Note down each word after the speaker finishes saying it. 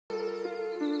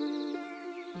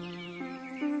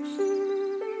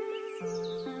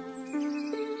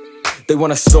They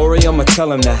want a story, I'ma tell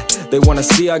them that. They wanna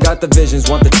see I got the visions,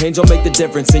 want the change, I'll make the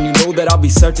difference. And you know that I'll be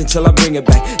searching till I bring it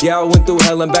back. Yeah, I went through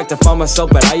hell and back to find myself,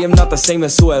 but I am not the same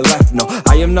as who I left. No,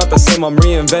 I am not the same, I'm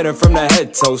reinventing from the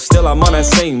head to toe. Still I'm on that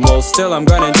same roll, still I'm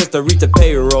grinding just to reach the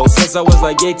payroll. Since I was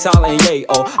like yay tall and yay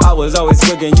oh, I was always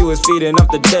cooking, you was feeding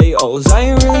up the day-ohs. I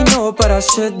ain't really know it, but I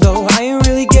should though. I ain't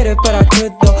really get it, but I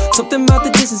could though. Something about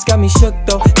the distance got me shook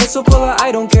though. Head so full of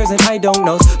I don't cares and I don't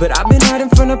knows. But I've been hiding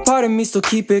from a part of me, still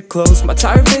keep it close. My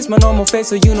tired face, my normal face,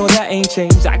 so you know that ain't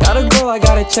changed. I gotta go, I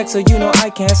gotta check, so you know I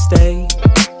can't stay.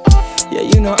 Yeah,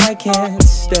 you know I can't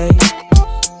stay.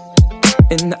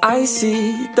 And I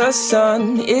see the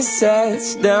sun, it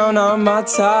sets down on my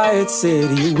tired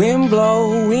city. Wind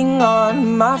blowing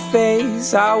on my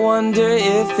face, I wonder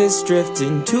if it's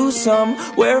drifting to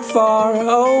somewhere far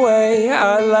away.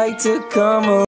 I like to come